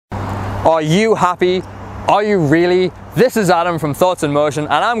Are you happy? Are you really? This is Adam from Thoughts in Motion,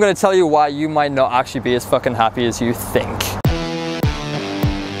 and I'm going to tell you why you might not actually be as fucking happy as you think.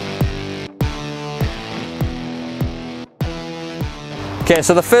 Okay,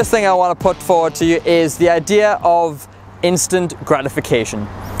 so the first thing I want to put forward to you is the idea of instant gratification.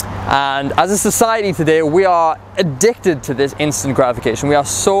 And as a society today, we are addicted to this instant gratification. We are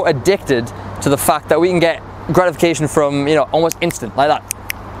so addicted to the fact that we can get gratification from, almost instant, like that.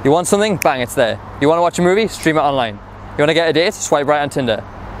 You want something? Bang, it's there. You want to watch a movie? Stream it online. You want to get a date? Swipe right on Tinder.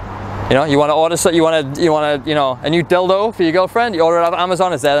 You want to order something, you want a new dildo for your girlfriend? You order it off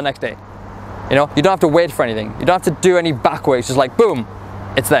Amazon, it's there the next day. You don't have to wait for anything. You don't have to do any back work. It's just like, boom,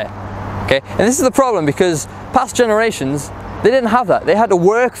 it's there. Okay? And this is the problem, because past generations, they didn't have that. They had to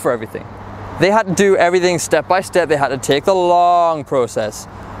work for everything. They had to do everything step by step. They had to take the long process.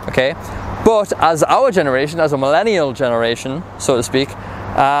 Okay? But as our generation, as a millennial generation, so to speak,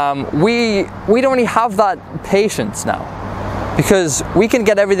 we don't really have that patience now, because we can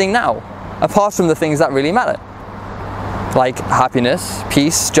get everything now, apart from the things that really matter, like happiness,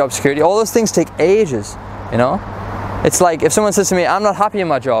 peace, job security. All those things take ages. It's like if someone says to me, I'm not happy in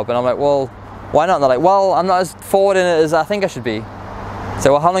my job, and I'm like, well, why not? And they're like, well, I'm not as forward in it as I think I should be.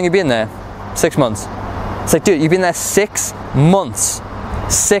 So, well, how long have you been there? 6 months. It's like, dude, you've been there 6 months.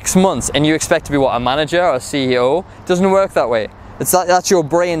 6 months, and you expect to be what, a manager or a CEO? It doesn't work that way. That's your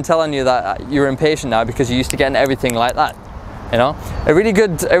brain telling you that you're impatient now because you're used to getting everything like that. A really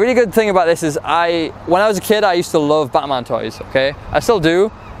good thing about this is when I was a kid, I used to love Batman toys. Okay, I still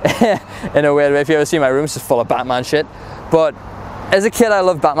do, in a weird way. If you ever see my room, it's just full of Batman shit. But as a kid, I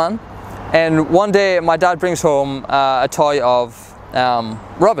loved Batman. And one day, my dad brings home a toy of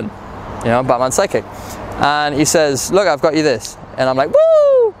Robin, Batman's sidekick. And he says, look, I've got you this. And I'm like,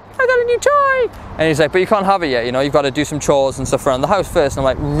 woo, I got a new toy. And he's like, but you can't have it yet, you've got to do some chores and stuff around the house first. And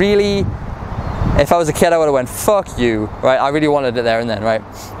I'm like, really? If I was a kid, I would have went, fuck you, right? I really wanted it there and then, right?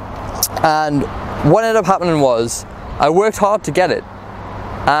 And what ended up happening was, I worked hard to get it.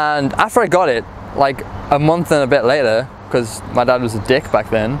 And after I got it, like a month and a bit later, because my dad was a dick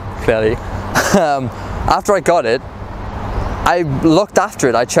back then, clearly. After I got it, I looked after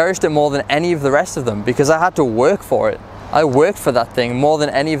it. I cherished it more than any of the rest of them, because I had to work for it. I worked for that thing more than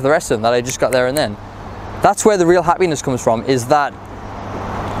any of the rest of them that I just got there and then. That's where the real happiness comes from, is that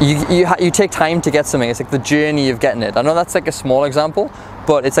you take time to get something. It's like the journey of getting it. I know that's like a small example,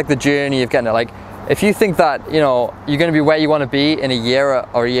 but it's like the journey of getting it. Like, if you think that, you're going to be where you want to be in a year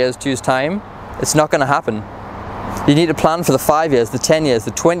or a year's, 2's time, it's not going to happen. You need to plan for the 5 years, the 10 years,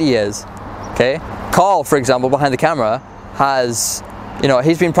 the 20 years, okay? Carl, for example, behind the camera, has,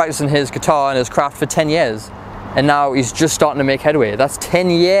 he's been practicing his guitar and his craft for 10 years, and now he's just starting to make headway. That's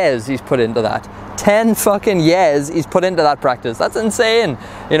 10 years he's put into that. 10 fucking years he's put into that practice. That's insane,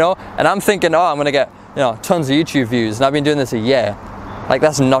 And I'm thinking, oh, I'm gonna get, tons of YouTube views, and I've been doing this a year. Like,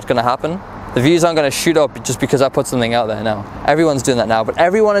 that's not gonna happen. The views aren't going to shoot up just because I put something out there now. Everyone's doing that now, but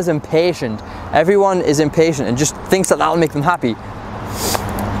everyone is impatient. Everyone is impatient and just thinks that that'll make them happy.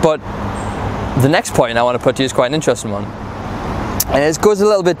 But the next point I want to put to you is quite an interesting one. And it goes a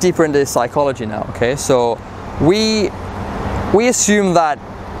little bit deeper into psychology now, okay? So we assume that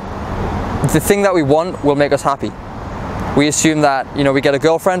the thing that we want will make us happy. We assume that, we get a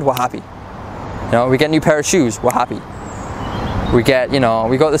girlfriend, we're happy. We get a new pair of shoes, we're happy. We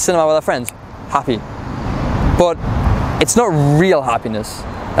go to the cinema with our friends, happy. But it's not real happiness.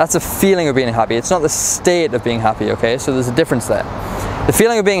 That's a feeling of being happy. It's not the state of being happy, okay? So there's a difference there. The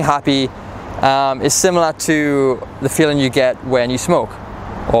feeling of being happy is similar to the feeling you get when you smoke,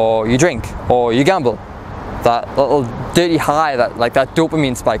 or you drink, or you gamble. That little dirty high, that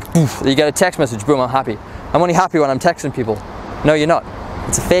dopamine spike. Poof, you get a text message, boom, I'm happy. I'm only happy when I'm texting people. No, you're not.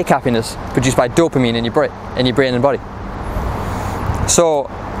 It's a fake happiness produced by dopamine in your brain and body. So,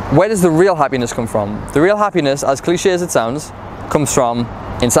 where does the real happiness come from? The real happiness, as cliche as it sounds, comes from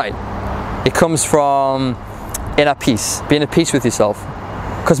inside. It comes from inner peace, being at peace with yourself.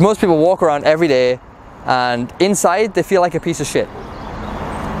 Because most people walk around every day and inside they feel like a piece of shit.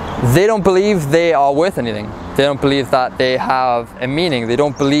 They don't believe they are worth anything. They don't believe that they have a meaning. They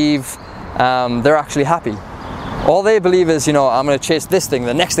don't believe they're actually happy. All they believe is, I'm going to chase this thing,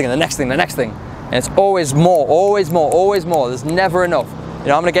 the next thing, the next thing, the next thing. And it's always more, always more, always more. There's never enough. I'm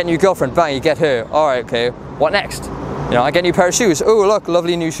going to get a new girlfriend, bang, you get her. All right, okay, what next? I get a new pair of shoes. Oh, look,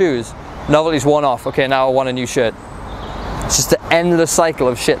 lovely new shoes. Novelty's worn off. Okay, now I want a new shirt. It's just the endless cycle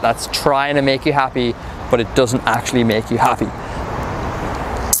of shit that's trying to make you happy, but it doesn't actually make you happy.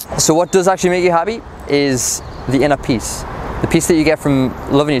 So what does actually make you happy is the inner peace. The peace that you get from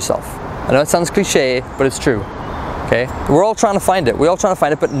loving yourself. I know it sounds cliche, but it's true. Okay, we're all trying to find it. We're all trying to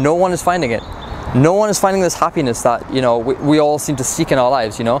find it, but no one is finding it. No one is finding this happiness that, you know, we all seem to seek in our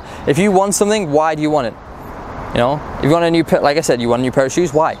lives. You know, if you want something, why do you want it? You know, if you want a new pair, like I said, you want a new pair of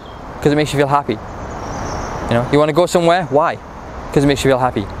shoes, why? Because it makes you feel happy. You know, you want to go somewhere, why? Because it makes you feel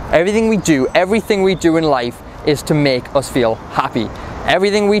happy. Everything we do in life is to make us feel happy.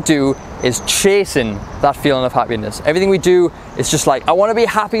 Everything we do is chasing that feeling of happiness. Everything we do is just like, I want to be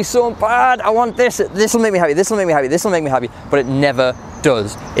happy so bad, I want this will make me happy, this will make me happy, this will make me happy, but it never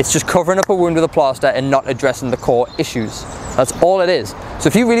does. It's just covering up a wound with a plaster and not addressing the core issues. That's all it is. So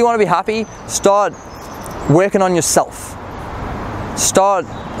if you really want to be happy, start working on yourself.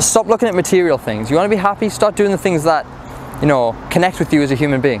 Stop looking at material things. You want to be happy, start doing the things that, you know, connect with you as a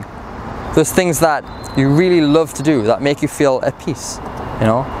human being. Those things that you really love to do, that make you feel at peace. You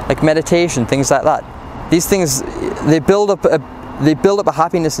know, like meditation, things like that. These things, they build up a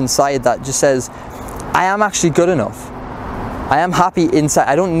happiness inside that just says, I am actually good enough. I am happy inside.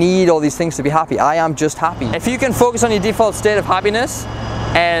 I don't need all these things to be happy. I am just happy. If you can focus on your default state of happiness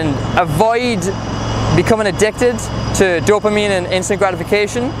and avoid becoming addicted to dopamine and instant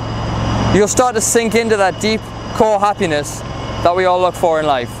gratification, you'll start to sink into that deep core happiness that we all look for in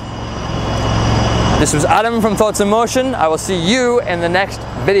life. This was Adam from Thoughts in Motion. I will see you in the next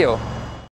video.